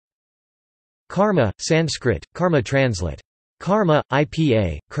Karma, Sanskrit, karma translate. Karma,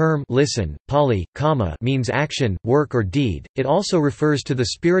 IPA, kerm listen, Pali, kama means action, work or deed. It also refers to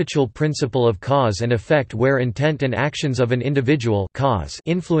the spiritual principle of cause and effect where intent and actions of an individual cause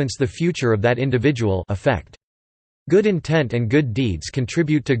influence the future of that individual effect. Good intent and good deeds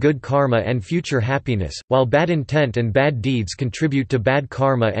contribute to good karma and future happiness, while bad intent and bad deeds contribute to bad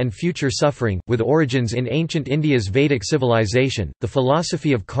karma and future suffering. With origins in ancient India's Vedic civilization, the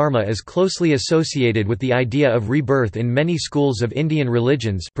philosophy of karma is closely associated with the idea of rebirth in many schools of Indian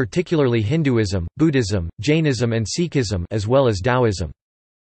religions, particularly Hinduism, Buddhism, Jainism, and Sikhism, as well as Taoism.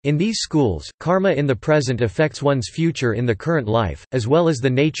 In these schools, karma in the present affects one's future in the current life, as well as the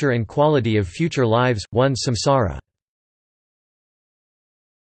nature and quality of future lives, one's samsara.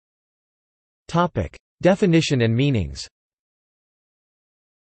 Definition and meanings.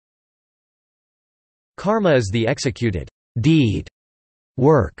 Karma is the executed deed,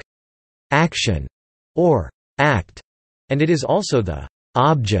 work, action, or act, and it is also the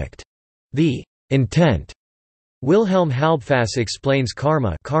object, the intent. Wilhelm Halbfass explains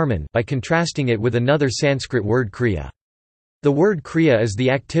karma by contrasting it with another Sanskrit word kriya. The word kriya is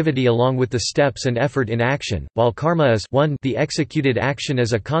the activity along with the steps and effort in action, while karma is 1 the executed action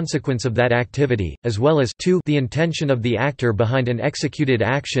as a consequence of that activity, as well as 2 the intention of the actor behind an executed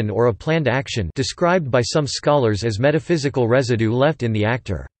action or a planned action, described by some scholars as metaphysical residue left in the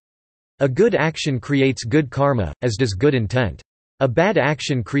actor. A good action creates good karma, as does good intent. A bad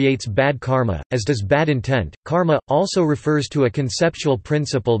action creates bad karma, as does bad intent. Karma also refers to a conceptual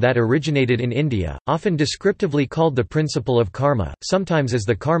principle that originated in India, often descriptively called the principle of karma, sometimes as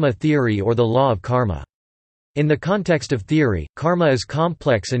the karma theory or the law of karma. In the context of theory, karma is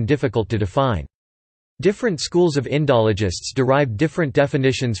complex and difficult to define. Different schools of Indologists derive different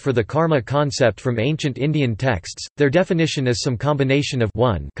definitions for the karma concept from ancient Indian texts. Their definition is some combination of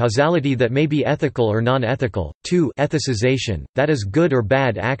 1 causality that may be ethical or non-ethical, 2 ethicization, that is good or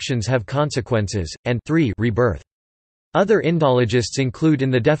bad actions have consequences, and 3 rebirth. Other Indologists include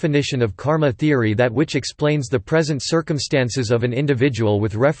in the definition of karma theory that which explains the present circumstances of an individual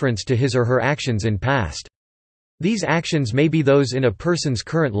with reference to his or her actions in past. These actions may be those in a person's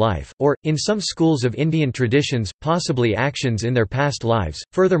current life, or, in some schools of Indian traditions, possibly actions in their past lives.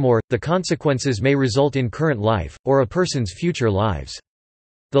 Furthermore, the consequences may result in current life, or a person's future lives.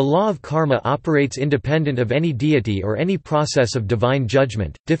 The law of karma operates independent of any deity or any process of divine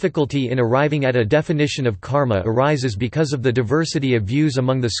judgment. Difficulty in arriving at a definition of karma arises because of the diversity of views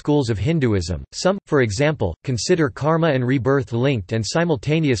among the schools of Hinduism. Some, for example, consider karma and rebirth linked and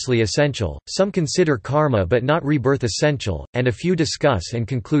simultaneously essential, some consider karma but not rebirth essential, and a few discuss and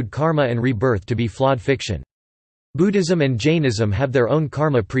conclude karma and rebirth to be flawed fiction. Buddhism and Jainism have their own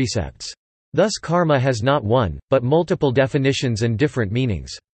karma precepts. Thus karma has not one, but multiple definitions and different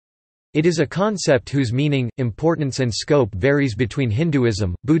meanings. It is a concept whose meaning, importance and scope varies between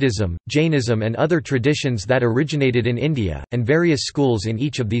Hinduism, Buddhism, Jainism and other traditions that originated in India, and various schools in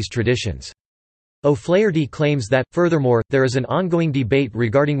each of these traditions. O'Flaherty claims that, furthermore, there is an ongoing debate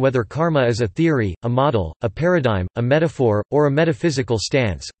regarding whether karma is a theory, a model, a paradigm, a metaphor, or a metaphysical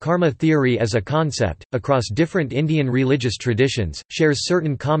stance. Karma theory as a concept, across different Indian religious traditions, shares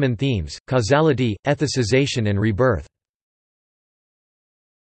certain common themes: causality, ethicization, and rebirth.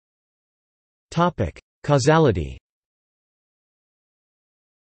 Causality.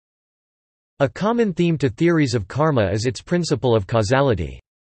 A common theme to theories of karma is its principle of causality.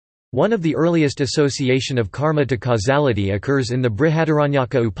 One of the earliest association of karma to causality occurs in the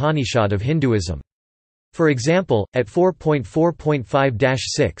Brihadaranyaka Upanishad of Hinduism. For example, at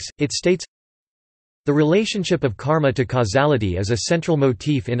 4.4.5-6, it states, "The relationship of karma to causality is a central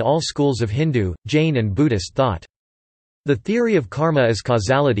motif in all schools of Hindu, Jain and Buddhist thought. The theory of karma as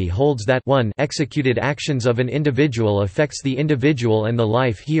causality holds that 1 executed actions of an individual affects the individual and the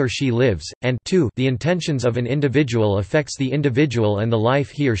life he or she lives, and 2 the intentions of an individual affects the individual and the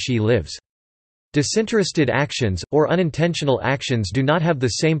life he or she lives. Disinterested actions, or unintentional actions do not have the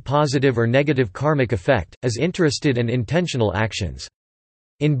same positive or negative karmic effect, as interested and intentional actions.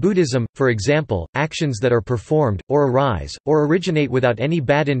 In Buddhism, for example, actions that are performed, or arise, or originate without any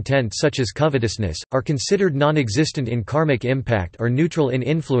bad intent such as covetousness, are considered non-existent in karmic impact or neutral in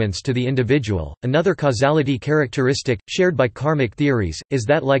influence to the individual." Another causality characteristic, shared by karmic theories, is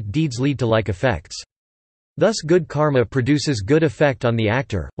that like deeds lead to like effects. Thus good karma produces good effect on the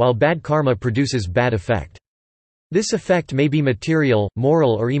actor, while bad karma produces bad effect. This effect may be material,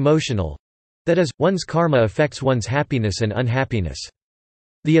 moral or emotional. That is, one's karma affects one's happiness and unhappiness.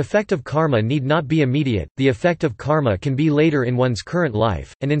 The effect of karma need not be immediate, the effect of karma can be later in one's current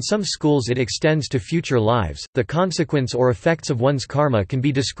life, and in some schools it extends to future lives. The consequence or effects of one's karma can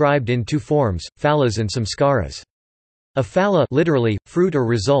be described in two forms, phalas and samskaras. A phala, literally, fruit or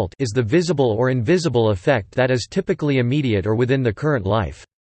result, is the visible or invisible effect that is typically immediate or within the current life.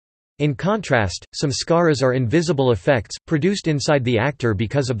 In contrast, samskaras are invisible effects, produced inside the actor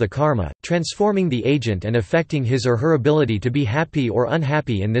because of the karma, transforming the agent and affecting his or her ability to be happy or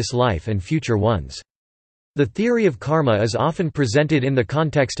unhappy in this life and future ones. The theory of karma is often presented in the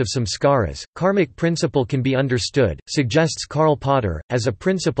context of samskaras. Karmic principle can be understood, suggests Karl Popper, as a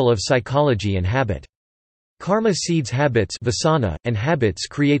principle of psychology and habit. Karma seeds habits, vasana, and habits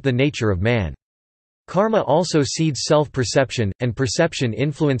create the nature of man. Karma also seeds self-perception, and perception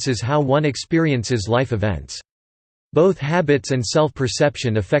influences how one experiences life events. Both habits and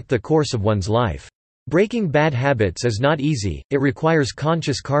self-perception affect the course of one's life. Breaking bad habits is not easy, it requires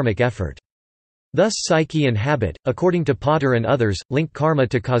conscious karmic effort. Thus psyche and habit, according to Potter and others, link karma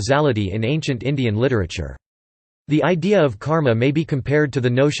to causality in ancient Indian literature. The idea of karma may be compared to the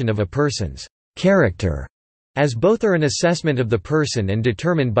notion of a person's character, as both are an assessment of the person and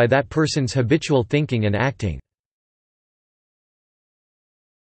determined by that person's habitual thinking and acting.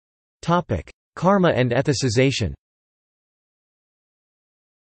 Karma and ethicization.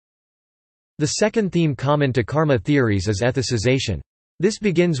 The second theme common to karma theories is ethicization. This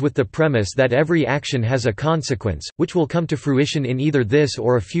begins with the premise that every action has a consequence, which will come to fruition in either this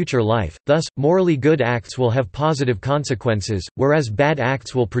or a future life. Thus, morally good acts will have positive consequences, whereas bad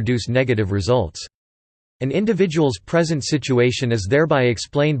acts will produce negative results. An individual's present situation is thereby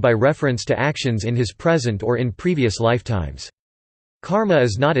explained by reference to actions in his present or in previous lifetimes. Karma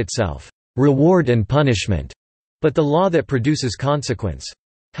is not itself reward and punishment, but the law that produces consequence.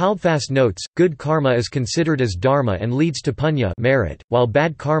 Haldfast notes, good karma is considered as dharma and leads to punya merit, while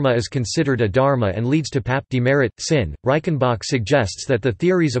bad karma is considered adharma and leads to pap demerit, sin. Reichenbach suggests that the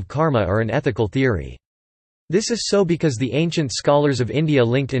theories of karma are an ethical theory. This is so because the ancient scholars of India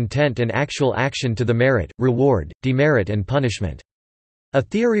linked intent and actual action to the merit, reward, demerit and punishment. A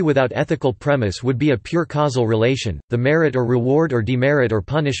theory without ethical premise would be a pure causal relation, the merit or reward or demerit or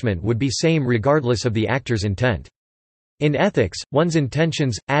punishment would be same regardless of the actor's intent. In ethics, one's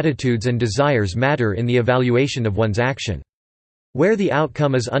intentions, attitudes and desires matter in the evaluation of one's action. Where the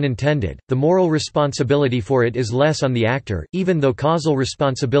outcome is unintended, the moral responsibility for it is less on the actor, even though causal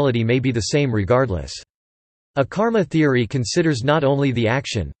responsibility may be the same regardless. A karma theory considers not only the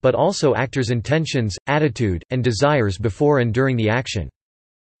action, but also actor's intentions, attitude, and desires before and during the action.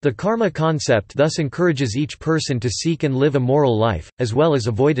 The karma concept thus encourages each person to seek and live a moral life, as well as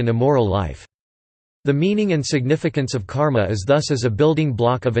avoid an immoral life. The meaning and significance of karma is thus as a building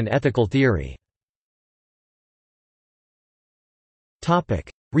block of an ethical theory.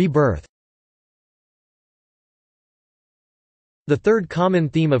 Rebirth. The third common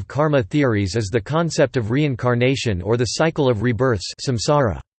theme of karma theories is the concept of reincarnation or the cycle of rebirths,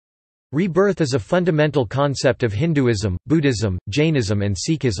 samsara. Rebirth is a fundamental concept of Hinduism, Buddhism, Jainism and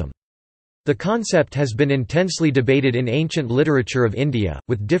Sikhism. The concept has been intensely debated in ancient literature of India,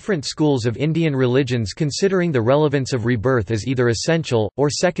 with different schools of Indian religions considering the relevance of rebirth as either essential, or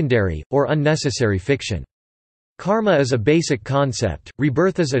secondary, or unnecessary fiction. Karma is a basic concept,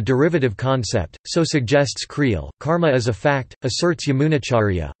 rebirth is a derivative concept, so suggests Creel. Karma is a fact, asserts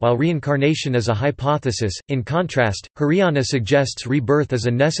Yamunacharya, while reincarnation is a hypothesis. In contrast, Haryana suggests rebirth is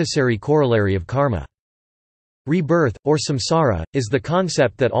a necessary corollary of karma. Rebirth, or samsara, is the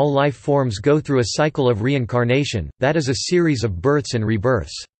concept that all life forms go through a cycle of reincarnation, that is a series of births and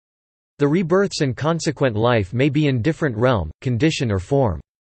rebirths. The rebirths and consequent life may be in different realm, condition or form.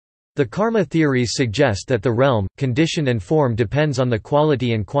 The karma theories suggest that the realm, condition and form depends on the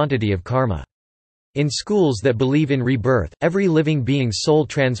quality and quantity of karma. In schools that believe in rebirth, every living being's soul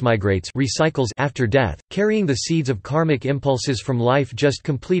transmigrates recycles after death, carrying the seeds of karmic impulses from life just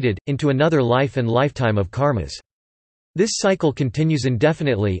completed, into another life and lifetime of karmas. This cycle continues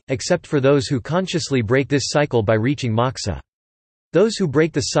indefinitely, except for those who consciously break this cycle by reaching moksha. Those who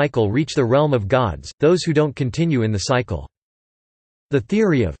break the cycle reach the realm of gods, those who don't continue in the cycle. The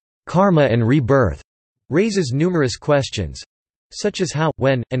theory of karma and rebirth raises numerous questions, such as how,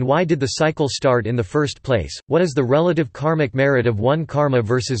 when, and why did the cycle start in the first place, what is the relative karmic merit of one karma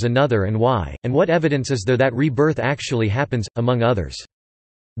versus another and why, and what evidence is there that rebirth actually happens, among others.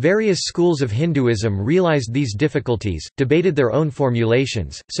 Various schools of Hinduism realized these difficulties, debated their own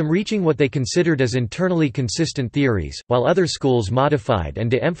formulations, some reaching what they considered as internally consistent theories, while other schools modified and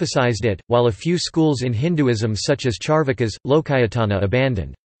de-emphasized it, while a few schools in Hinduism such as Charvakas, Lokayatana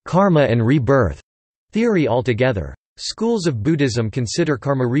abandoned karma and rebirth theory altogether. Schools of Buddhism consider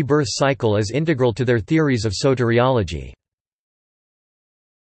karma rebirth cycle as integral to their theories of soteriology.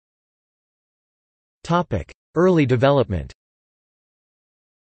 Early development.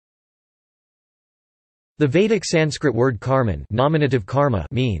 The Vedic Sanskrit word karman, nominative karma,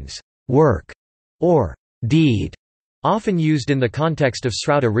 means work or deed, often used in the context of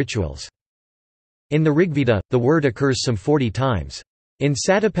Srauta rituals. In the Rigveda, the word occurs some 40 times. In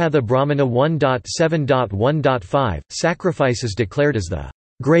Satapatha Brahmana 1.7.1.5, sacrifice is declared as the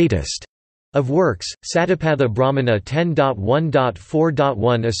greatest of works. Satapatha Brahmana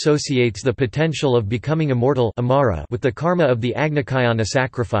 10.1.4.1 associates the potential of becoming immortal amara with the karma of the Agnikayana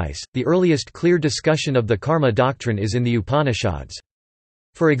sacrifice. The earliest clear discussion of the karma doctrine is in the Upanishads.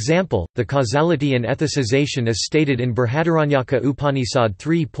 For example, the causality and ethicization is stated in Brihadaranyaka Upanishad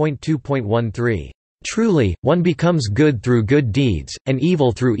 3.2.13. Truly, one becomes good through good deeds, and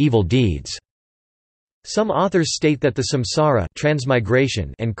evil through evil deeds. Some authors state that the samsara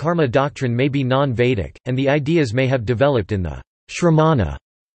transmigration and karma doctrine may be non-Vedic, and the ideas may have developed in the Shramana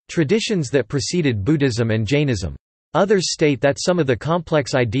traditions that preceded Buddhism and Jainism. Others state that some of the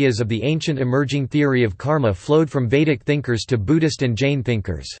complex ideas of the ancient emerging theory of karma flowed from Vedic thinkers to Buddhist and Jain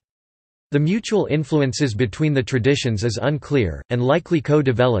thinkers. The mutual influences between the traditions is unclear, and likely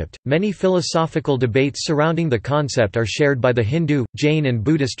co-developed. Many philosophical debates surrounding the concept are shared by the Hindu, Jain, and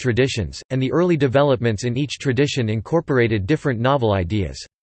Buddhist traditions, and the early developments in each tradition incorporated different novel ideas.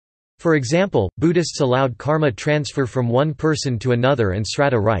 For example, Buddhists allowed karma transfer from one person to another and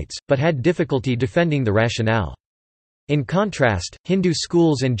srata rites, but had difficulty defending the rationale. In contrast, Hindu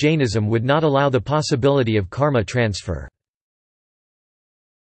schools and Jainism would not allow the possibility of karma transfer.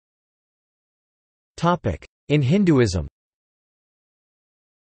 In Hinduism,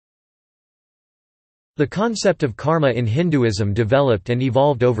 the concept of karma in Hinduism developed and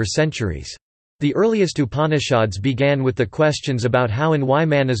evolved over centuries. The earliest Upanishads began with the questions about how and why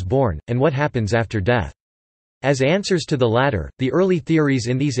man is born, and what happens after death. As answers to the latter, the early theories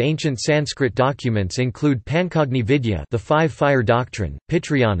in these ancient Sanskrit documents include Pankagni Vidya, the five-fire doctrine,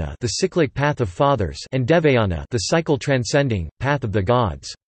 Pitrayana, the cyclic path of fathers, and Devayana, the cycle-transcending path of the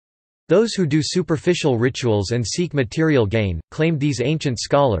gods. Those who do superficial rituals and seek material gain, claimed these ancient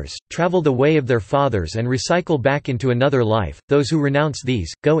scholars, travel the way of their fathers and recycle back into another life. Those who renounce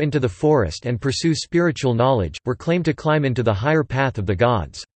these, go into the forest and pursue spiritual knowledge, were claimed to climb into the higher path of the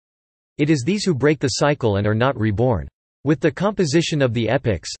gods. It is these who break the cycle and are not reborn. With the composition of the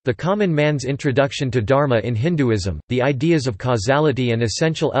epics, the common man's introduction to Dharma in Hinduism, the ideas of causality and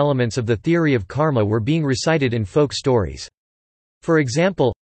essential elements of the theory of karma were being recited in folk stories. For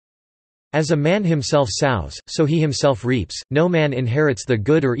example, as a man himself sows, so he himself reaps, no man inherits the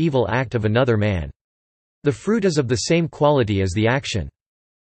good or evil act of another man. The fruit is of the same quality as the action.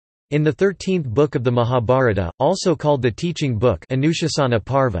 In the 13th book of the Mahabharata, also called the Teaching Book, Anushasana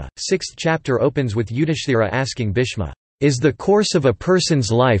Parva, 6th chapter opens with Yudhishthira asking Bhishma, "Is the course of a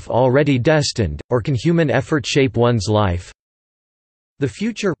person's life already destined, or can human effort shape one's life?" The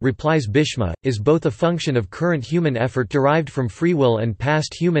future, replies Bhishma, is both a function of current human effort derived from free will and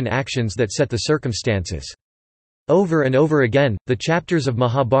past human actions that set the circumstances. Over and over again, the chapters of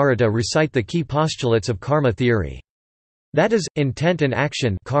Mahabharata recite the key postulates of karma theory. That is, intent and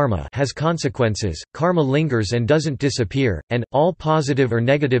action karma has consequences, karma lingers and doesn't disappear, and all positive or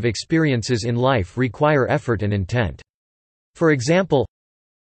negative experiences in life require effort and intent. For example,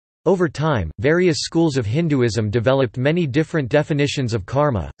 over time, various schools of Hinduism developed many different definitions of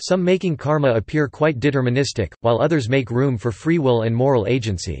karma, some making karma appear quite deterministic, while others make room for free will and moral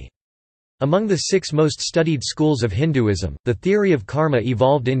agency. Among the 6 most studied schools of Hinduism, the theory of karma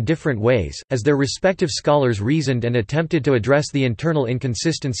evolved in different ways, as their respective scholars reasoned and attempted to address the internal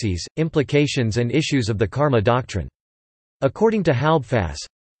inconsistencies, implications and issues of the karma doctrine. According to Halbfass,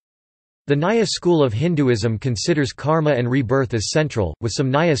 the Nyaya school of Hinduism considers karma and rebirth as central, with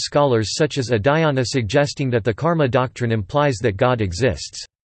some Nyaya scholars such as Adhyana suggesting that the karma doctrine implies that God exists.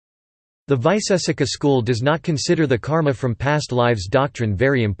 The Vaisesika school does not consider the karma from past lives doctrine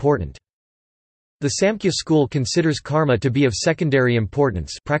very important. The Samkhya school considers karma to be of secondary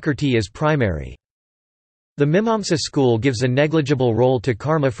importance, prakrti as primary. The Mimamsa school gives a negligible role to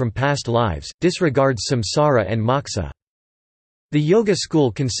karma from past lives, disregards samsara and moksha. The Yoga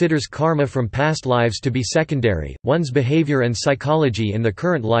school considers karma from past lives to be secondary, one's behavior and psychology in the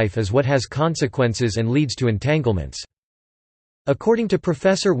current life is what has consequences and leads to entanglements. According to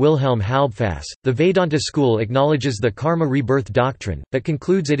Professor Wilhelm Halbfass, the Vedanta school acknowledges the karma rebirth doctrine, but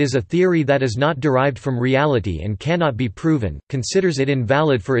concludes it is a theory that is not derived from reality and cannot be proven, considers it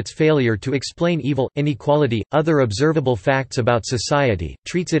invalid for its failure to explain evil, inequality, other observable facts about society,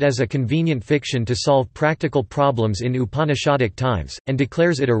 treats it as a convenient fiction to solve practical problems in Upanishadic times, and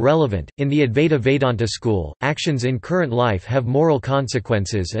declares it irrelevant. In the Advaita Vedanta school, actions in current life have moral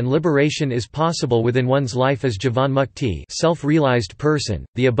consequences and liberation is possible within one's life as Jivanmukti, self-realized person.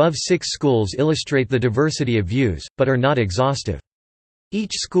 The above 6 schools illustrate the diversity of views, but are not exhaustive.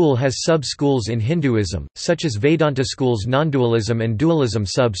 Each school has sub-schools in Hinduism, such as Vedanta schools non-dualism and dualism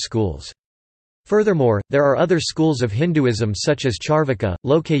sub-schools. Furthermore, there are other schools of Hinduism such as Charvaka,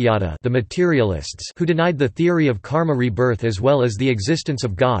 Lokayata, the materialists, who denied the theory of karma rebirth as well as the existence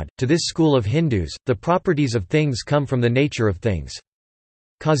of God. To this school of Hindus, the properties of things come from the nature of things.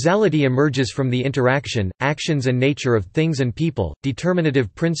 Causality emerges from the interaction, actions and nature of things and people.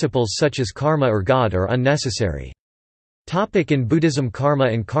 Determinative principles such as karma or God are unnecessary. In Buddhism, karma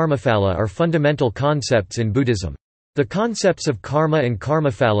and karmaphala are fundamental concepts in Buddhism. The concepts of karma and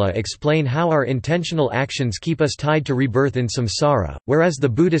karmaphala explain how our intentional actions keep us tied to rebirth in samsara, whereas the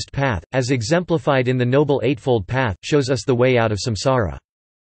Buddhist path, as exemplified in the Noble Eightfold Path, shows us the way out of samsara.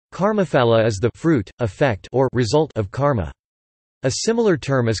 Karmaphala is the fruit, effect or result of karma. A similar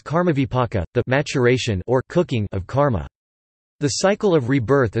term is karmavipaka, the maturation or cooking of karma. The cycle of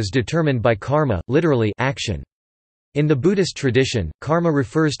rebirth is determined by karma, literally action. In the Buddhist tradition, karma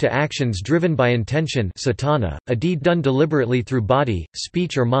refers to actions driven by intention satana, a deed done deliberately through body,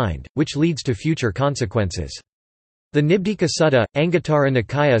 speech or mind, which leads to future consequences. The Nibdhika Sutta, Anguttara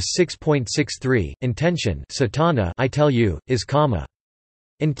Nikaya 6.63, intention satana, I tell you, is kama.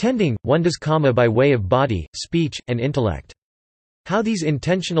 Intending, one does kama by way of body, speech, and intellect. How these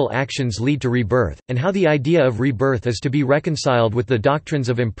intentional actions lead to rebirth, and how the idea of rebirth is to be reconciled with the doctrines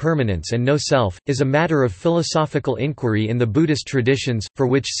of impermanence and no-self, is a matter of philosophical inquiry in the Buddhist traditions, for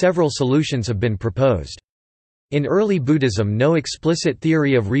which several solutions have been proposed. In early Buddhism no explicit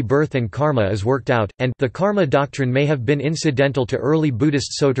theory of rebirth and karma is worked out, and the karma doctrine may have been incidental to early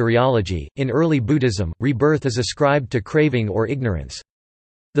Buddhist soteriology. In early Buddhism, rebirth is ascribed to craving or ignorance.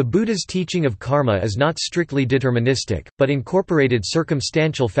 The Buddha's teaching of karma is not strictly deterministic, but incorporated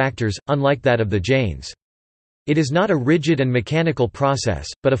circumstantial factors, unlike that of the Jains. It is not a rigid and mechanical process,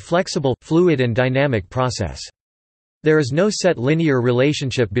 but a flexible, fluid and dynamic process. There is no set linear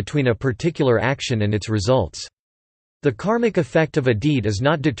relationship between a particular action and its results. The karmic effect of a deed is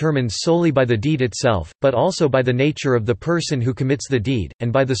not determined solely by the deed itself, but also by the nature of the person who commits the deed,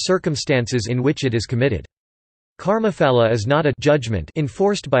 and by the circumstances in which it is committed. Karmaphala is not a judgment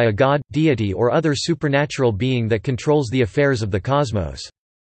enforced by a god, deity or other supernatural being that controls the affairs of the cosmos.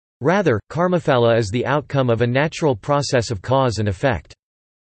 Rather, karmaphala is the outcome of a natural process of cause and effect.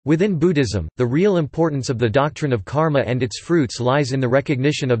 Within Buddhism, the real importance of the doctrine of karma and its fruits lies in the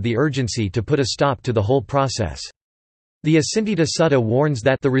recognition of the urgency to put a stop to the whole process. The Asintita Sutta warns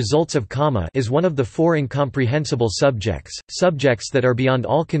that the results of kama is one of the 4 incomprehensible subjects that are beyond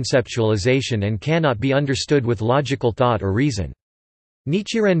all conceptualization and cannot be understood with logical thought or reason.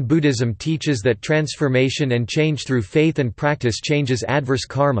 Nichiren Buddhism teaches that transformation and change through faith and practice changes adverse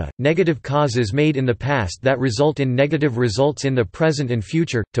karma, negative causes made in the past that result in negative results in the present and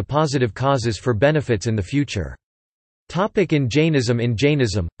future, to positive causes for benefits in the future. In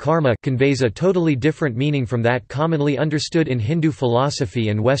Jainism, karma conveys a totally different meaning from that commonly understood in Hindu philosophy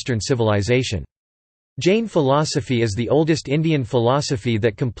and Western civilization. Jain philosophy is the oldest Indian philosophy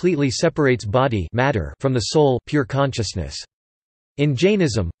that completely separates body matter from the soul pure consciousness. In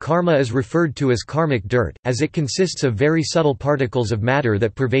Jainism, karma is referred to as karmic dirt, as it consists of very subtle particles of matter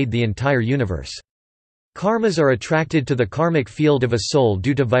that pervade the entire universe. Karmas are attracted to the karmic field of a soul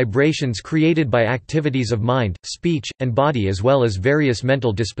due to vibrations created by activities of mind, speech, and body as well as various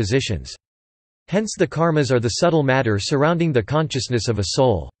mental dispositions. Hence the karmas are the subtle matter surrounding the consciousness of a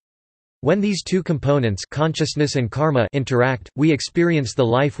soul. When these two components consciousness and karma interact, we experience the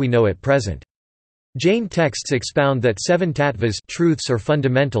life we know at present. Jain texts expound that 7 tattvas truths or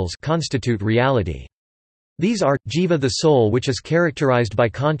fundamentals constitute reality. These are, jiva the soul which is characterized by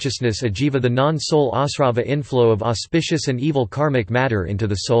consciousness, ajiva the non-soul, asrava inflow of auspicious and evil karmic matter into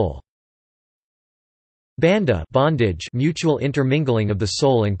the soul. Bandha bondage, mutual intermingling of the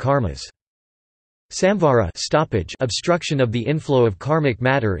soul and karmas. Samvara stoppage, obstruction of the inflow of karmic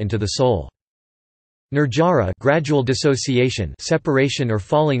matter into the soul. Nirjara gradual dissociation, separation or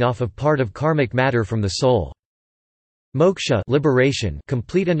falling off of part of karmic matter from the soul. Moksha liberation,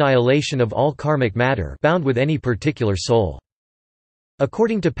 complete annihilation of all karmic matter bound with any particular soul.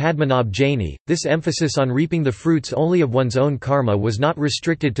 According to Padmanabh Jaini, this emphasis on reaping the fruits only of one's own karma was not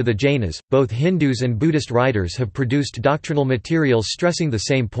restricted to the Jainas. Both Hindus and Buddhist writers have produced doctrinal materials stressing the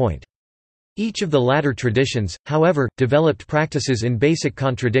same point. Each of the latter traditions, however, developed practices in basic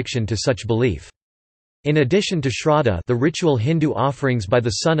contradiction to such belief. In addition to Shraddha, the ritual Hindu offerings by the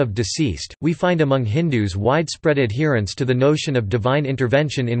son of deceased, we find among Hindus widespread adherence to the notion of divine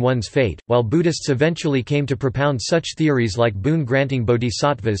intervention in one's fate, while Buddhists eventually came to propound such theories like boon-granting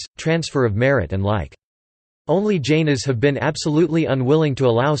bodhisattvas, transfer of merit and like. Only Jainas have been absolutely unwilling to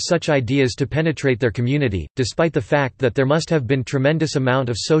allow such ideas to penetrate their community, despite the fact that there must have been tremendous amount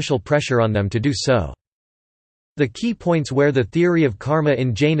of social pressure on them to do so. The key points where the theory of karma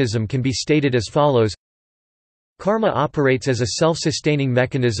in Jainism can be stated as follows. Karma operates as a self-sustaining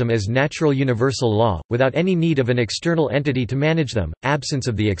mechanism as natural universal law, without any need of an external entity to manage them, absence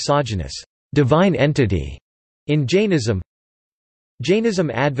of the exogenous divine entity. In Jainism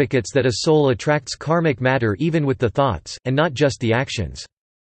advocates that a soul attracts karmic matter even with the thoughts, and not just the actions.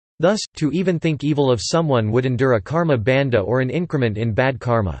 Thus, to even think evil of someone would endure a karma bandha or an increment in bad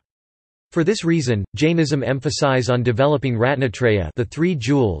karma. For this reason, Jainism emphasize on developing Ratnatraya, the three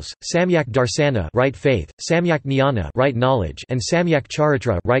jewels, Samyak Darsana, right faith, Samyak Jnana, right knowledge, and Samyak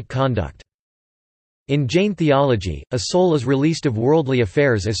Charitra, right conduct. In Jain theology, a soul is released of worldly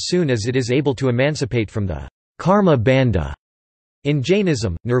affairs as soon as it is able to emancipate from the karma bandha. In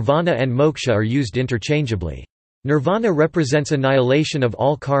Jainism, nirvana and moksha are used interchangeably. Nirvana represents annihilation of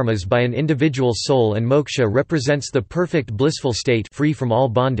all karmas by an individual soul, and moksha represents the perfect blissful state free from all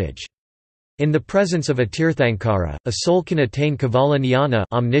bondage. In the presence of a tirthankara, a soul can attain Kevala Jnana,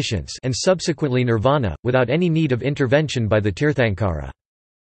 omniscience, and subsequently nirvana, without any need of intervention by the tirthankara.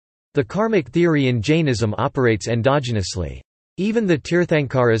 The karmic theory in Jainism operates endogenously. Even the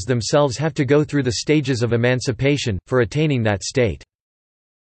tirthankaras themselves have to go through the stages of emancipation, for attaining that state.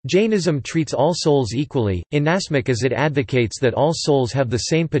 Jainism treats all souls equally, inasmuch as it advocates that all souls have the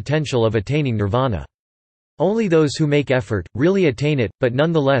same potential of attaining nirvana. Only those who make effort, really attain it, but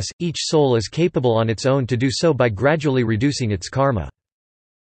nonetheless, each soul is capable on its own to do so by gradually reducing its karma.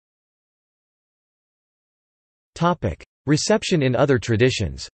 Reception in other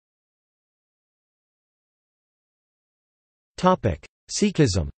traditions.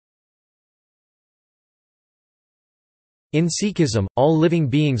 Sikhism. In Sikhism, all living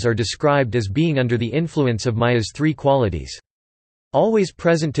beings are described as being under the influence of Maya's three qualities. Always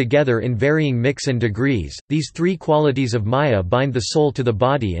present together in varying mix and degrees, these three qualities of Maya bind the soul to the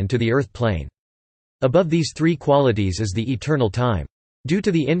body and to the earth plane. Above these three qualities is the eternal time. Due to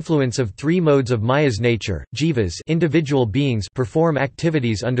the influence of three modes of Maya's nature, jivas, individual beings, perform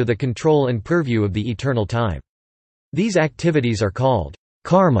activities under the control and purview of the eternal time. These activities are called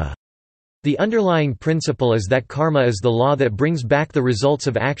karma. The underlying principle is that karma is the law that brings back the results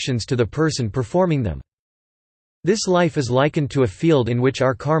of actions to the person performing them. This life is likened to a field in which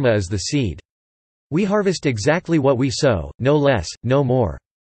our karma is the seed. We harvest exactly what we sow, no less, no more.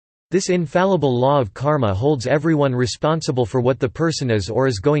 This infallible law of karma holds everyone responsible for what the person is or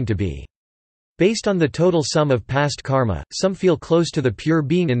is going to be. Based on the total sum of past karma, some feel close to the pure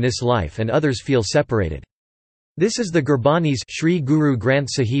being in this life and others feel separated. This is the Gurbani's Sri Guru Granth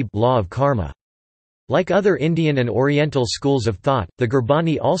Sahib law of karma. Like other Indian and Oriental schools of thought, the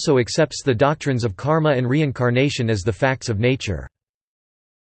Gurbani also accepts the doctrines of karma and reincarnation as the facts of nature.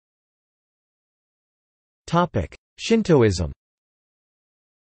 Shintoism.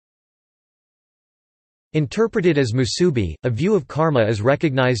 Interpreted as musubi, a view of karma is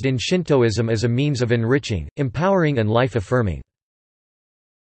recognized in Shintoism as a means of enriching, empowering and life-affirming.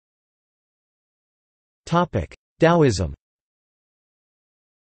 Taoism.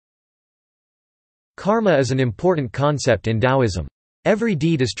 Karma is an important concept in Taoism. Every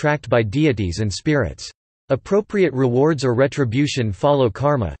deed is tracked by deities and spirits. Appropriate rewards or retribution follow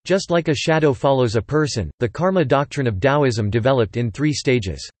karma, just like a shadow follows a person. The karma doctrine of Taoism developed in three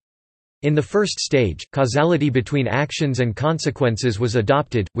stages. In the first stage, causality between actions and consequences was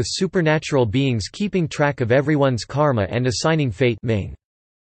adopted, with supernatural beings keeping track of everyone's karma and assigning fate.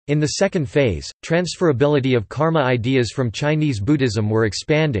 In the second phase, transferability of karma ideas from Chinese Buddhism were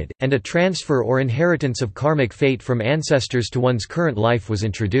expanded, and a transfer or inheritance of karmic fate from ancestors to one's current life was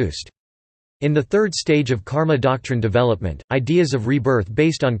introduced. In the third stage of karma doctrine development, ideas of rebirth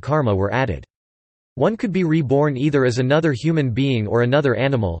based on karma were added. One could be reborn either as another human being or another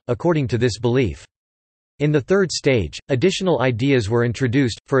animal, according to this belief. In the third stage, additional ideas were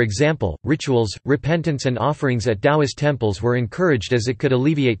introduced, for example, rituals, repentance and offerings at Taoist temples were encouraged as it could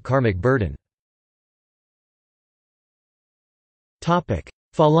alleviate karmic burden.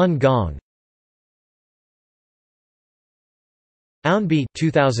 Falun Gong. Ownby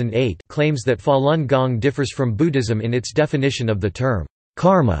 2008 claims that Falun Gong differs from Buddhism in its definition of the term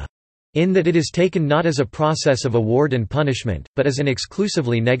karma, in that it is taken not as a process of award and punishment, but as an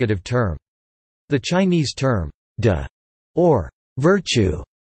exclusively negative term. The Chinese term de or virtue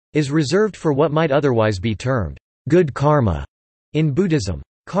is reserved for what might otherwise be termed good karma in Buddhism.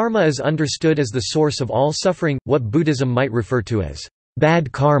 Karma is understood as the source of all suffering, what Buddhism might refer to as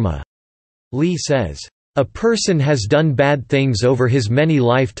bad karma. Lee says, "A person has done bad things over his many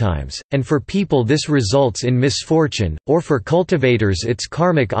lifetimes, and for people this results in misfortune, or for cultivators it's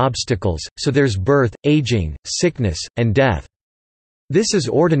karmic obstacles, so there's birth, aging, sickness, and death. This is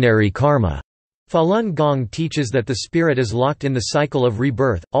ordinary karma." Falun Gong teaches that the spirit is locked in the cycle of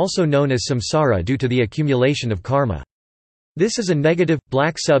rebirth, also known as samsara, due to the accumulation of karma. This is a negative,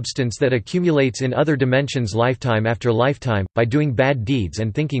 black substance that accumulates in other dimensions lifetime after lifetime, by doing bad deeds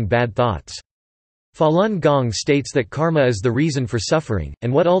and thinking bad thoughts. Falun Gong states that karma is the reason for suffering,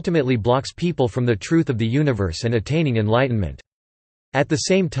 and what ultimately blocks people from the truth of the universe and attaining enlightenment. At the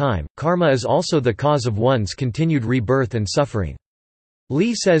same time, karma is also the cause of one's continued rebirth and suffering.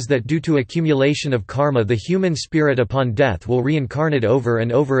 Lee says that due to accumulation of karma, the human spirit upon death will reincarnate over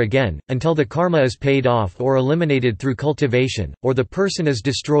and over again, until the karma is paid off or eliminated through cultivation, or the person is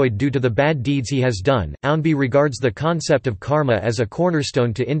destroyed due to the bad deeds he has done. Ownby regards the concept of karma as a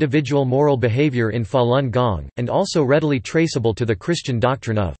cornerstone to individual moral behavior in Falun Gong, and also readily traceable to the Christian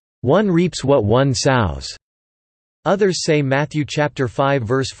doctrine of one reaps what one sows. Others say Matthew chapter 5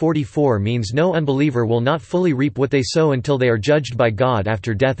 verse 44 means no unbeliever will not fully reap what they sow until they are judged by God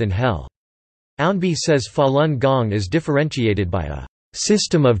after death in hell. Ownby says Falun Gong is differentiated by a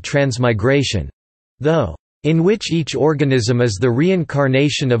system of transmigration, though, in which each organism is the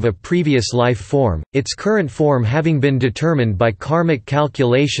reincarnation of a previous life form, its current form having been determined by karmic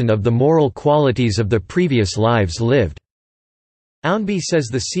calculation of the moral qualities of the previous lives lived. Ownby says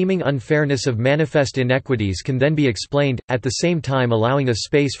the seeming unfairness of manifest inequities can then be explained, at the same time allowing a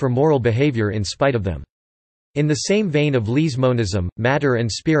space for moral behavior in spite of them. In the same vein of Lee's monism, matter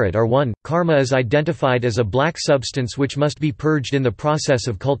and spirit are one. Karma is identified as a black substance which must be purged in the process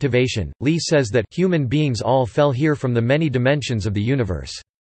of cultivation. Lee says that human beings all fell here from the many dimensions of the universe.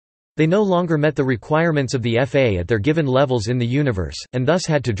 They no longer met the requirements of the FA at their given levels in the universe, and thus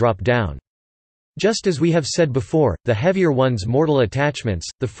had to drop down. Just as we have said before, the heavier one's mortal attachments,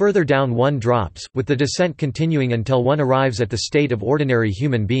 the further down one drops, with the descent continuing until one arrives at the state of ordinary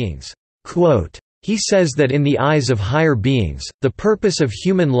human beings. Quote, he says that in the eyes of higher beings, the purpose of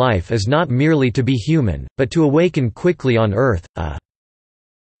human life is not merely to be human, but to awaken quickly on earth, a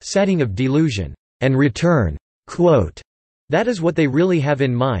setting of delusion, and return. Quote, that is what they really have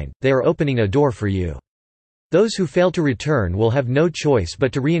in mind, they are opening a door for you. Those who fail to return will have no choice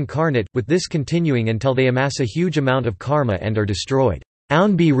but to reincarnate, with this continuing until they amass a huge amount of karma and are destroyed.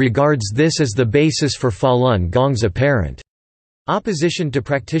 Ownby regards this as the basis for Falun Gong's apparent opposition to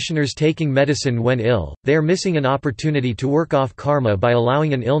practitioners taking medicine when ill. They are missing an opportunity to work off karma by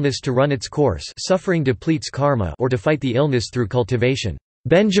allowing an illness to run its course. Suffering depletes karma, or to fight the illness through cultivation.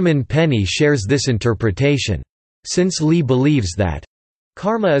 Benjamin Penny shares this interpretation. Since Lee believes that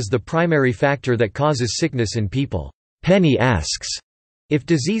karma is the primary factor that causes sickness in people, Penny asks, if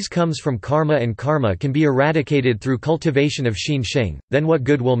disease comes from karma and karma can be eradicated through cultivation of Xinsheng, then what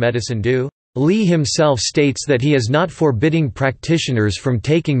good will medicine do? Lee himself states that he is not forbidding practitioners from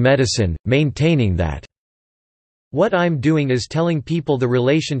taking medicine, maintaining that, what I'm doing is telling people the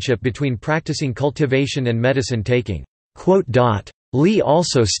relationship between practicing cultivation and medicine taking. Lee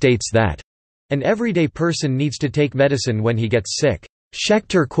also states that an everyday person needs to take medicine when he gets sick.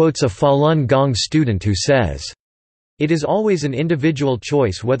 Schechter quotes a Falun Gong student who says, "It is always an individual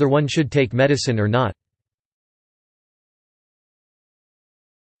choice whether one should take medicine or not."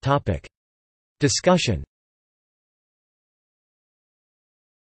 Discussion.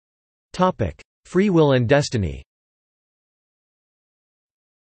 Free will and destiny.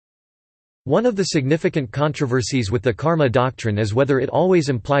 One of the significant controversies with the karma doctrine is whether it always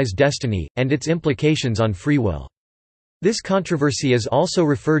implies destiny, and its implications on free will. This controversy is also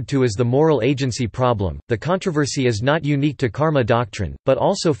referred to as the moral agency problem. The controversy is not unique to karma doctrine, but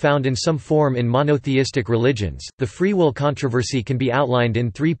also found in some form in monotheistic religions. The free will controversy can be outlined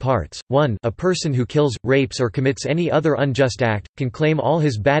in three parts. 1. A person who kills, rapes, or commits any other unjust act can claim all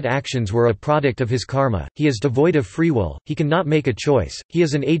his bad actions were a product of his karma. He is devoid of free will, he cannot make a choice, he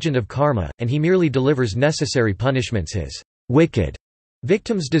is an agent of karma, and he merely delivers necessary punishments his wicked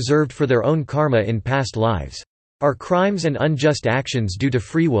victims deserved for their own karma in past lives. Are crimes and unjust actions due to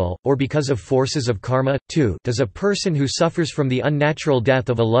free will, or because of forces of karma? 2. Does a person who suffers from the unnatural death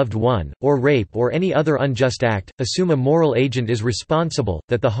of a loved one, or rape or any other unjust act, assume a moral agent is responsible,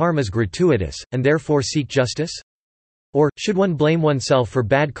 that the harm is gratuitous, and therefore seek justice? Or, should one blame oneself for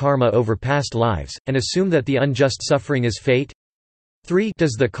bad karma over past lives, and assume that the unjust suffering is fate? 3.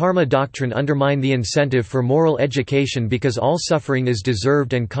 Does the karma doctrine undermine the incentive for moral education because all suffering is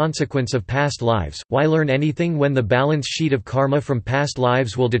deserved and consequence of past lives? Why learn anything when the balance sheet of karma from past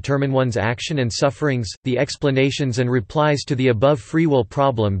lives will determine one's action and sufferings? The explanations and replies to the above free will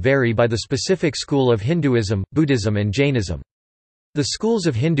problem vary by the specific school of Hinduism, Buddhism and Jainism. The schools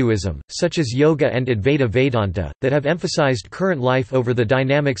of Hinduism, such as Yoga and Advaita Vedanta, that have emphasized current life over the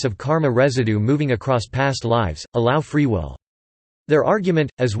dynamics of karma residue moving across past lives, allow free will. Their argument,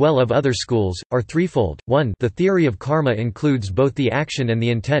 as well of other schools, are threefold. 1. The theory of karma includes both the action and the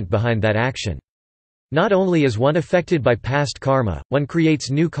intent behind that action. Not only is one affected by past karma, one creates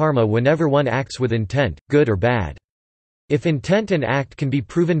new karma whenever one acts with intent, good or bad. If intent and act can be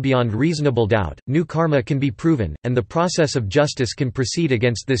proven beyond reasonable doubt, new karma can be proven, and the process of justice can proceed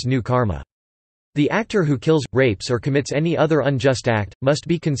against this new karma. The actor who kills, rapes or commits any other unjust act, must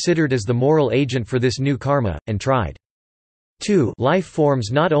be considered as the moral agent for this new karma, and tried. 2. Life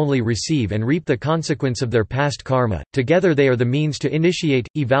forms not only receive and reap the consequence of their past karma, together they are the means to initiate,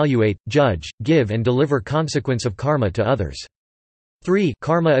 evaluate, judge, give and deliver consequence of karma to others. 3.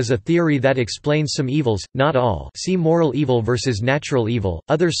 Karma is a theory that explains some evils, not all. See moral evil versus natural evil.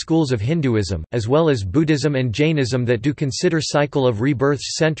 Other schools of Hinduism, as well as Buddhism and Jainism that do consider cycle of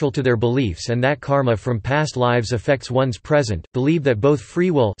rebirths central to their beliefs and that karma from past lives affects one's present, believe that both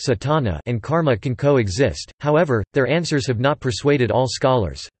free will satana and karma can coexist. However, their answers have not persuaded all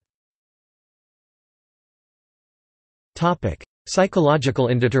scholars. Topic: Psychological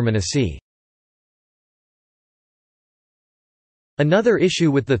indeterminacy. Another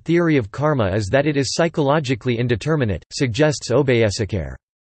issue with the theory of karma is that it is psychologically indeterminate, suggests Obeyesekere.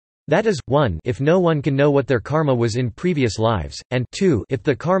 That is, 1 if no one can know what their karma was in previous lives, and 2 if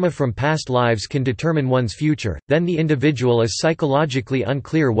the karma from past lives can determine one's future, then the individual is psychologically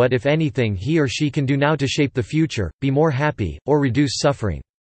unclear what if anything he or she can do now to shape the future, be more happy, or reduce suffering.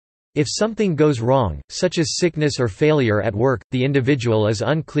 If something goes wrong, such as sickness or failure at work, the individual is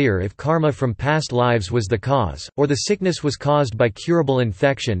unclear if karma from past lives was the cause, or the sickness was caused by curable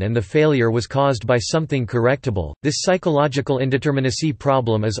infection and the failure was caused by something correctable. This psychological indeterminacy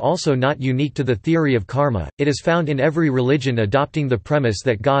problem is also not unique to the theory of karma, it is found in every religion adopting the premise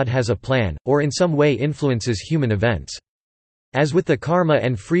that God has a plan, or in some way influences human events. As with the karma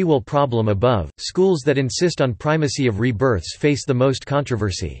and free will problem above, schools that insist on primacy of rebirths face the most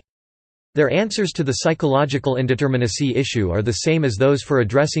controversy. Their answers to the psychological indeterminacy issue are the same as those for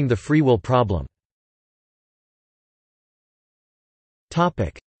addressing the free will problem.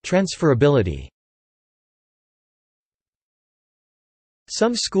 Transferability.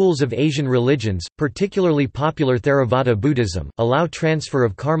 Some schools of Asian religions, particularly popular Theravada Buddhism, allow transfer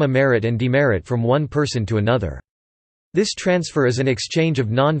of karma merit and demerit from one person to another. This transfer is an exchange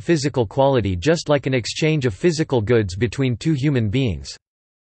of non-physical quality just like an exchange of physical goods between two human beings.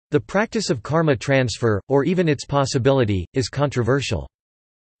 The practice of karma transfer, or even its possibility, is controversial.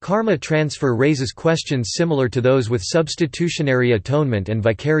 Karma transfer raises questions similar to those with substitutionary atonement and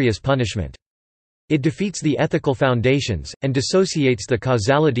vicarious punishment. It defeats the ethical foundations, and dissociates the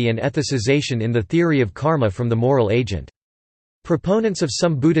causality and ethicization in the theory of karma from the moral agent. Proponents of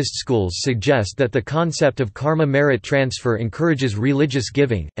some Buddhist schools suggest that the concept of karma merit transfer encourages religious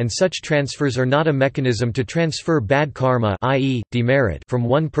giving, and such transfers are not a mechanism to transfer bad karma, i.e., demerit, from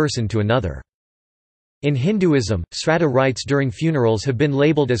one person to another. In Hinduism, sraddha rites during funerals have been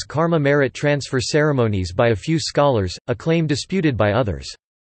labeled as karma merit transfer ceremonies by a few scholars, a claim disputed by others.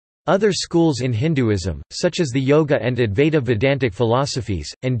 Other schools in Hinduism, such as the Yoga and Advaita Vedantic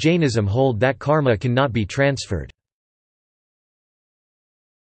philosophies, and Jainism hold that karma cannot be transferred.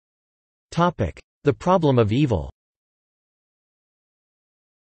 The problem of evil.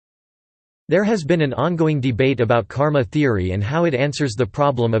 There has been an ongoing debate about karma theory and how it answers the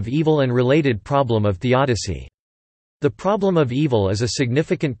problem of evil and related problem of theodicy. The problem of evil is a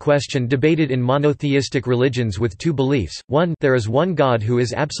significant question debated in monotheistic religions with two beliefs: 1, there is one God who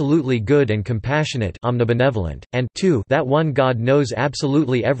is absolutely good and compassionate, omnibenevolent, and 2, that one God knows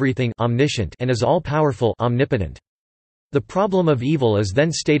absolutely everything, omniscient, and is all-powerful, omnipotent. The problem of evil is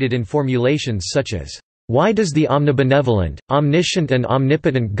then stated in formulations such as, "Why does the omnibenevolent, omniscient and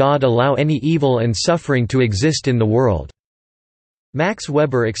omnipotent God allow any evil and suffering to exist in the world?" Max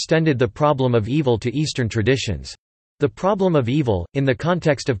Weber extended the problem of evil to Eastern traditions. The problem of evil, in the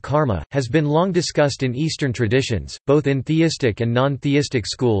context of karma, has been long discussed in Eastern traditions, both in theistic and non-theistic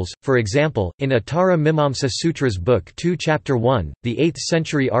schools. For example, in Uttara Mimamsa Sutras Book 2 Chapter 1, the 8th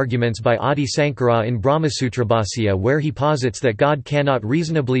century arguments by Adi Sankara in Brahmasutrabhasya, where he posits that God cannot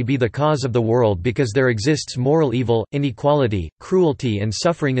reasonably be the cause of the world because there exists moral evil, inequality, cruelty and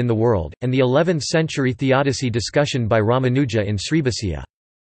suffering in the world, and the 11th century theodicy discussion by Ramanuja in Sribhasya.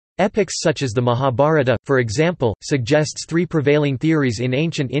 Epics such as the Mahabharata, for example, suggests three prevailing theories in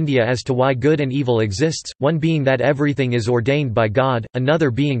ancient India as to why good and evil exists, one being that everything is ordained by God,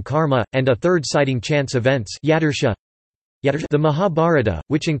 another being karma, and a third citing chance events. The Mahabharata,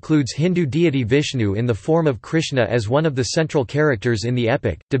 which includes Hindu deity Vishnu in the form of Krishna as one of the central characters in the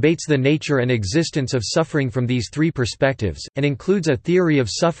epic, debates the nature and existence of suffering from these three perspectives, and includes a theory of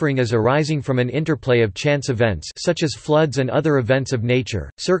suffering as arising from an interplay of chance events such as floods and other events of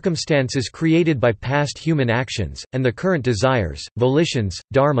nature, circumstances created by past human actions, and the current desires, volitions,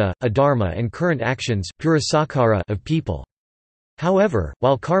 dharma, adharma and current actions of people. However,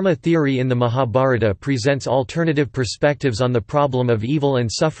 while karma theory in the Mahabharata presents alternative perspectives on the problem of evil and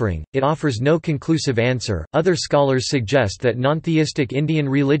suffering, it offers no conclusive answer. Other scholars suggest that non-theistic Indian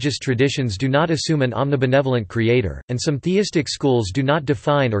religious traditions do not assume an omnibenevolent creator, and some theistic schools do not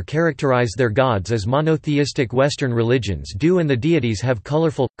define or characterize their gods as monotheistic Western religions do, and the deities have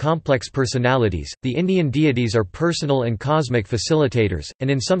colorful, complex personalities. The Indian deities are personal and cosmic facilitators, and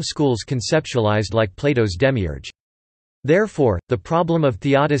in some schools conceptualized like Plato's demiurge. Therefore, the problem of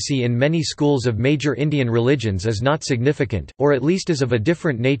theodicy in many schools of major Indian religions is not significant, or at least is of a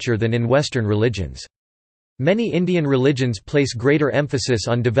different nature than in Western religions. Many Indian religions place greater emphasis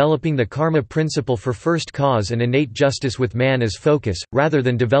on developing the karma principle for first cause and innate justice with man as focus, rather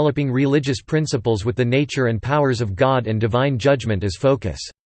than developing religious principles with the nature and powers of God and divine judgment as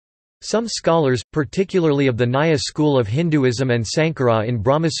focus. Some scholars, particularly of the Nyaya school of Hinduism and Sankara in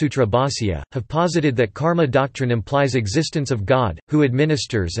Brahmasutra Bhasya, have posited that karma doctrine implies existence of God, who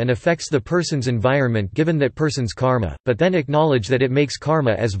administers and affects the person's environment given that person's karma, but then acknowledge that it makes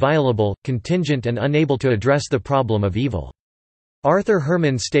karma as violable, contingent and unable to address the problem of evil. Arthur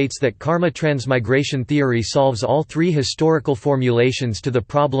Herman states that karma transmigration theory solves all three historical formulations to the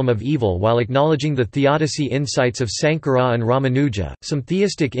problem of evil while acknowledging the theodicy insights of Sankara and Ramanuja. Some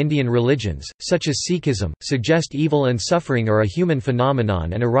theistic Indian religions, such as Sikhism, suggest evil and suffering are a human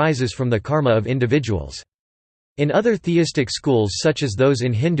phenomenon and arises from the karma of individuals. In other theistic schools such as those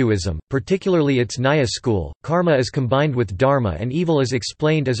in Hinduism, particularly its Nyaya school, karma is combined with dharma and evil is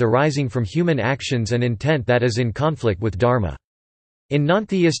explained as arising from human actions and intent that is in conflict with dharma. In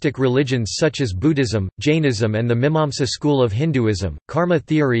non-theistic religions such as Buddhism, Jainism and the Mimamsa school of Hinduism, karma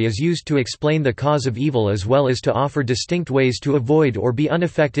theory is used to explain the cause of evil as well as to offer distinct ways to avoid or be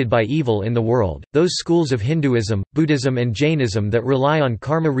unaffected by evil in the world. Those schools of Hinduism, Buddhism and Jainism that rely on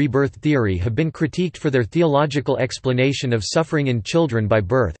karma rebirth theory have been critiqued for their theological explanation of suffering in children by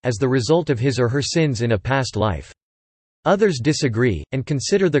birth, as the result of his or her sins in a past life. Others disagree, and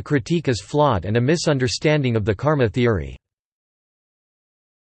consider the critique as flawed and a misunderstanding of the karma theory.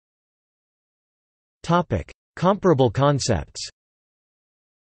 Comparable concepts.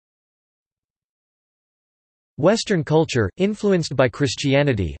 Western culture, influenced by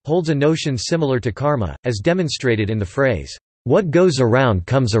Christianity, holds a notion similar to karma, as demonstrated in the phrase, "What goes around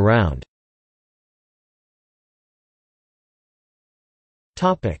comes around."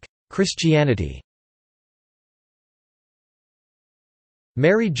 Christianity.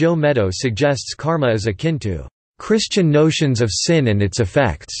 Mary Jo Meadow suggests karma is akin to Christian notions of sin and its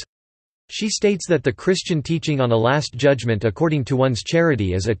effects. She states that the Christian teaching on a last judgment according to one's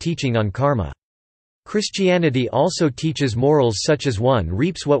charity is a teaching on karma. Christianity also teaches morals such as one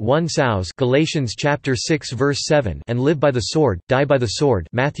reaps what one sows, Galatians chapter 6 verse 7, and live by the sword, die by the sword,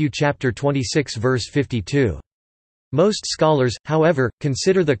 Matthew chapter 26 verse 52. Most scholars, however,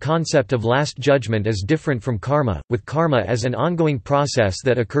 consider the concept of last judgment as different from karma, with karma as an ongoing process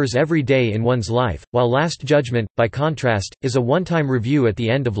that occurs every day in one's life, while last judgment, by contrast, is a one-time review at the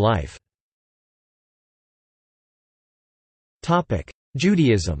end of life.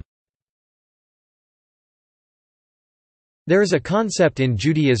 Judaism. There is a concept in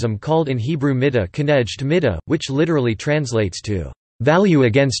Judaism called in Hebrew midah keneged midah, which literally translates to value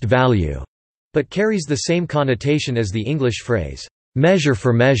against value, but carries the same connotation as the English phrase measure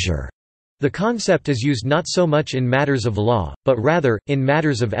for measure. The concept is used not so much in matters of law, but rather, in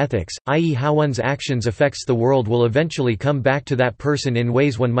matters of ethics, i.e. how one's actions affects the world will eventually come back to that person in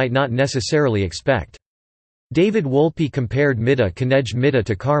ways one might not necessarily expect. David Wolpe compared midah keneged midah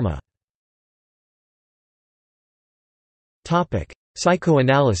to karma.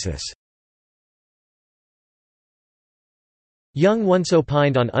 Psychoanalysis. Jung once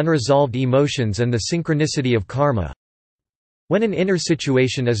opined on unresolved emotions and the synchronicity of karma. When an inner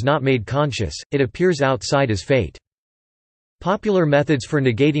situation is not made conscious, it appears outside as fate. Popular methods for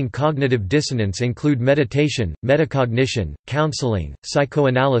negating cognitive dissonance include meditation, metacognition, counseling,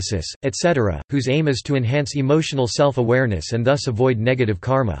 psychoanalysis, etc., whose aim is to enhance emotional self-awareness and thus avoid negative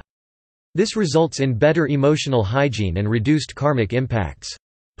karma. This results in better emotional hygiene and reduced karmic impacts.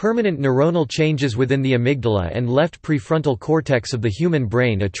 Permanent neuronal changes within the amygdala and left prefrontal cortex of the human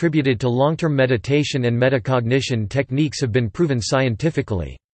brain attributed to long-term meditation and metacognition techniques have been proven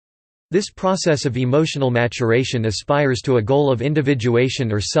scientifically. This process of emotional maturation aspires to a goal of individuation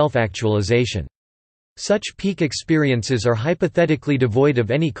or self-actualization. Such peak experiences are hypothetically devoid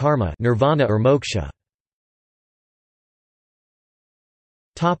of any karma, nirvana or moksha.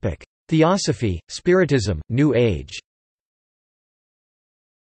 Theosophy, Spiritism, New Age.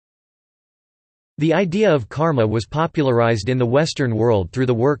 The idea of karma was popularized in the Western world through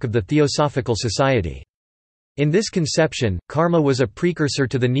the work of the Theosophical Society. In this conception, karma was a precursor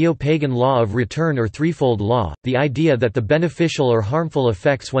to the neo-pagan law of return or threefold law, the idea that the beneficial or harmful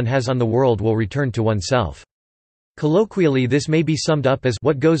effects one has on the world will return to oneself. Colloquially, this may be summed up as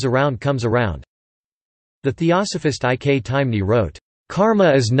what goes around comes around. The theosophist I. K. Taimni wrote,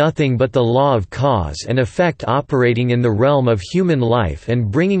 "Karma is nothing but the law of cause and effect operating in the realm of human life and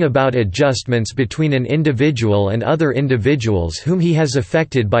bringing about adjustments between an individual and other individuals whom he has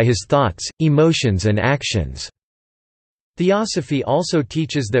affected by his thoughts, emotions and actions." Theosophy also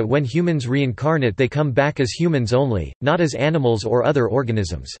teaches that when humans reincarnate they come back as humans only, not as animals or other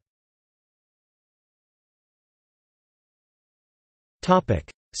organisms.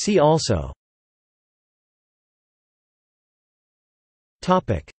 See also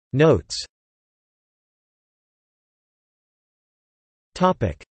Notes.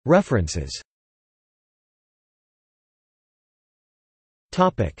 References.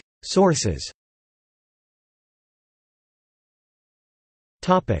 Sources.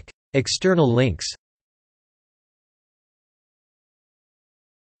 External links.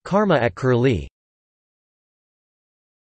 Karma at Curlie